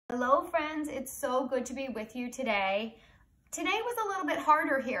Hello friends, it's so good to be with you today. Today was a little bit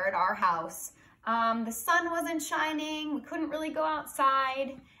harder here at our house. The sun wasn't shining, we couldn't really go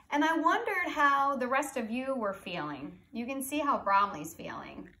outside, and I wondered how the rest of you were feeling. You can see how Bromley's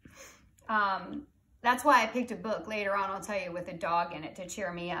feeling. That's why I picked a book later on, I'll tell you, with a dog in it to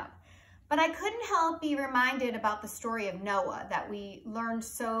cheer me up. But I couldn't help be reminded about the story of Noah that we learned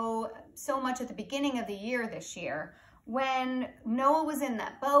so much at the beginning of the year this year, when Noah was in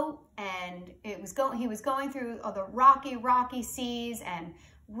that boat and he was going through all the rocky seas and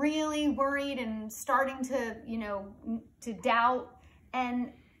really worried and starting to, to doubt,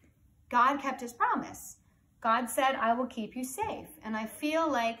 and God kept his promise. God said, I will keep you safe. And I feel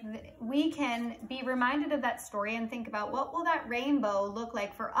like we can be reminded of that story and think about, what will that rainbow look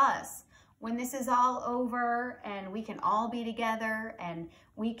like for us when this is all over and we can all be together and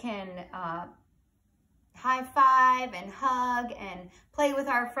we can high five and hug and play with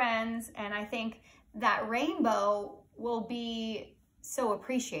our friends. And I think that rainbow will be so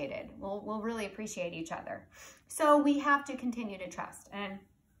appreciated. We'll really appreciate each other. So we have to continue to trust. And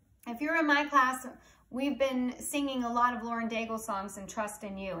if you're in my class, we've been singing a lot of Lauren Daigle songs and Trust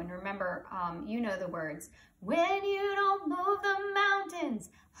in You. And remember, you know the words. When you don't move the mountains,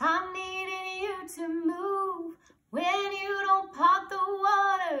 I'm needing you to move. When you don't part the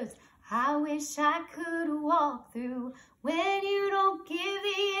waters, I wish I could walk through. When you don't give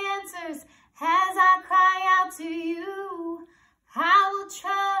the answers, as I cry out to you, I will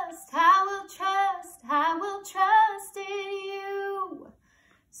trust, I will trust, I will trust in you.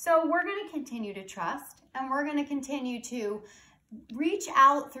 So we're going to continue to trust, and we're going to continue to reach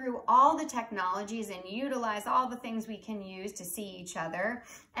out through all the technologies and utilize all the things we can use to see each other.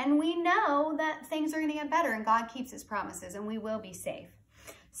 And we know that things are going to get better, and God keeps his promises, and we will be safe.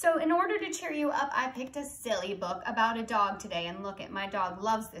 So in order to cheer you up, I picked a silly book about a dog today. And look, my dog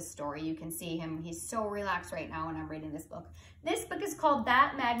loves this story. You can see him. He's so relaxed right now when I'm reading this book. This book is called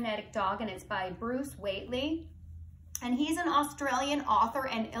That Magnetic Dog, and it's by Bruce Waitley. And he's an Australian author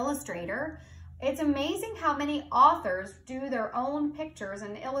and illustrator. It's amazing how many authors do their own pictures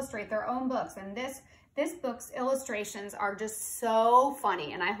and illustrate their own books. And this book's illustrations are just so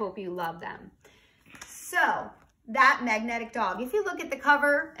funny, and I hope you love them. So, That Magnetic Dog. If you look at the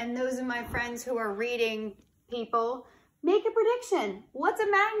cover, and those of my friends who are reading people, make a prediction. What's a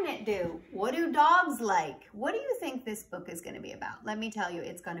magnet do? What do dogs like? What do you think this book is going to be about? Let me tell you,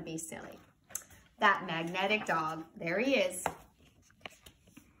 it's going to be silly. That Magnetic Dog. There he is.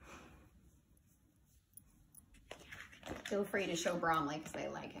 Feel free to show Bromley because they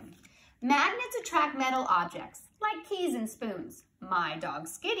like him. Magnets attract metal objects, like keys and spoons. My dog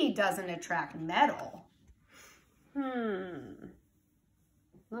Skitty doesn't attract metal.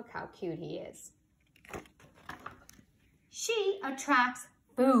 Look how cute he is. She attracts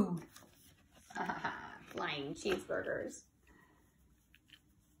food. Flying cheeseburgers.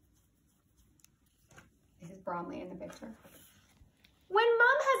 This is Bromley in the picture. When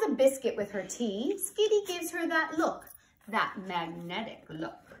Mom has a biscuit with her tea, Skitty gives her that look, that magnetic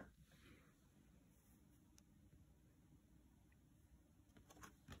look.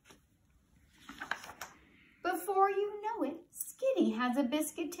 Before you know it, Skitty has a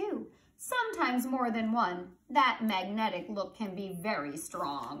biscuit too. Sometimes more than one. That magnetic look can be very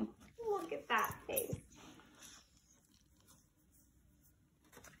strong. Look at that face.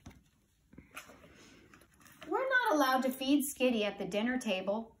 We're not allowed to feed Skitty at the dinner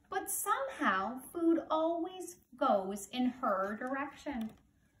table, but somehow food always goes in her direction.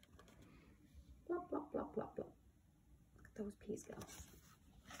 Blop, blop, blop, blop, blop. Look at those peas go.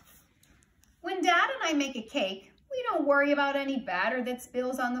 When Dad and I make a cake, we don't worry about any batter that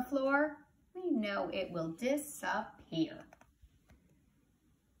spills on the floor. We know it will disappear.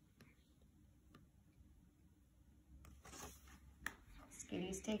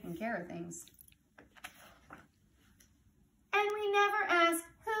 Skitty's taking care of things. And we never ask,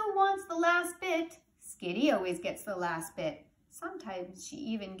 who wants the last bit? Skitty always gets the last bit. Sometimes she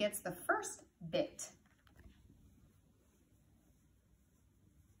even gets the first bit.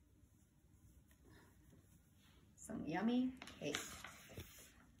 Some yummy cake.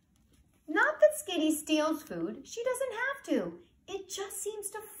 Not that Skitty steals food. She doesn't have to. It just seems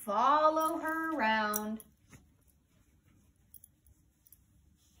to follow her around.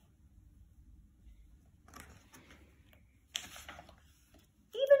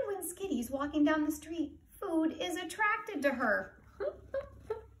 Even when Skitty's walking down the street, food is attracted to her.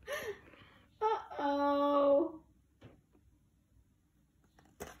 Uh-oh.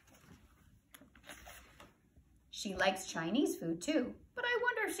 She likes Chinese food too, but I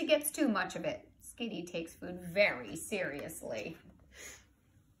wonder if she gets too much of it. Skitty takes food very seriously.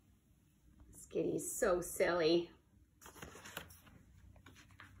 Skitty's so silly.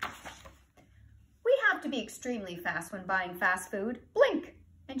 We have to be extremely fast when buying fast food. Blink!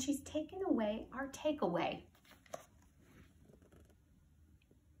 And she's taken away our takeaway.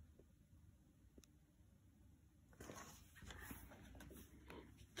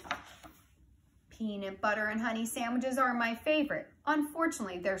 Peanut butter and honey sandwiches are my favorite.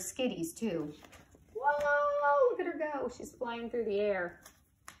 Unfortunately, they're Skitty's too. Whoa, look at her go. She's flying through the air.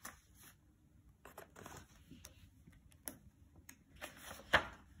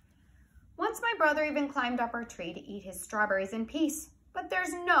 Once my brother even climbed up our tree to eat his strawberries in peace, but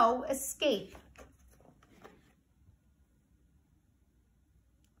there's no escape.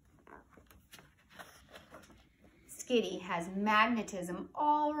 Skitty has magnetism,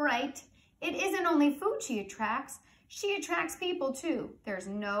 all right. It isn't only food she attracts people too. There's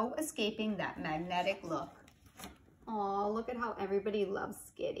no escaping that magnetic look. Oh, look at how everybody loves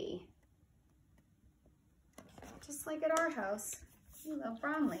Skitty. Just like at our house, we love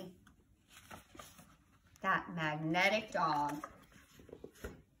Bromley. That magnetic dog.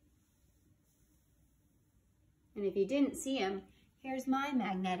 And if you didn't see him, here's my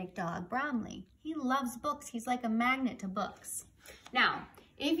magnetic dog, Bromley. He loves books. He's like a magnet to books. Now,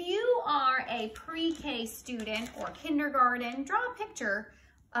 if you are a pre-K student or kindergarten, draw a picture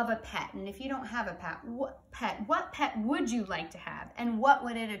of a pet. And if you don't have a pet, what pet would you like to have? And what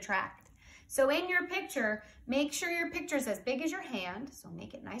would it attract? So in your picture, make sure your picture is as big as your hand. So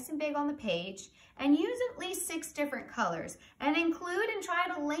make it nice and big on the page. And use at least 6 different colors. And include and try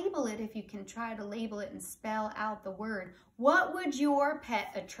to label it if you can try to label it and spell out the word. What would your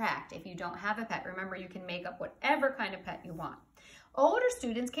pet attract if you don't have a pet? Remember, you can make up whatever kind of pet you want. Older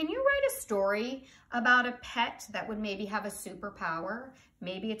students, can you write a story about a pet that would maybe have a superpower?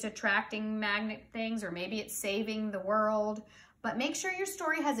 Maybe it's attracting magnet things, or maybe it's saving the world. But make sure your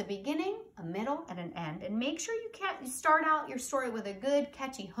story has a beginning, a middle, and an end. And make sure you start out your story with a good,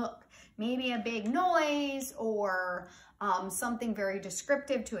 catchy hook. Maybe a big noise or something very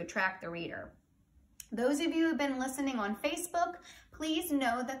descriptive to attract the reader. Those of you who have been listening on Facebook, please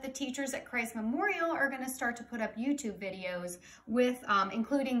know that the teachers at Christ Memorial are going to start to put up YouTube videos with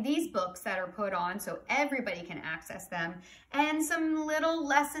including these books that are put on so everybody can access them, and some little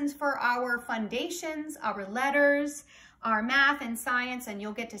lessons for our foundations, our letters, our math and science, and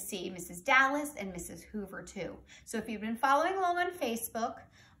you'll get to see Mrs. Dallas and Mrs. Hoover too. So if you've been following along on Facebook,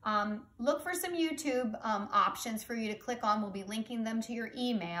 look for some YouTube options for you to click on. We'll be linking them to your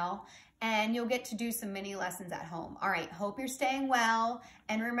email, and you'll get to do some mini lessons at home. All right, hope you're staying well,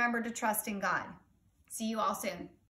 and remember to trust in God. See you all soon.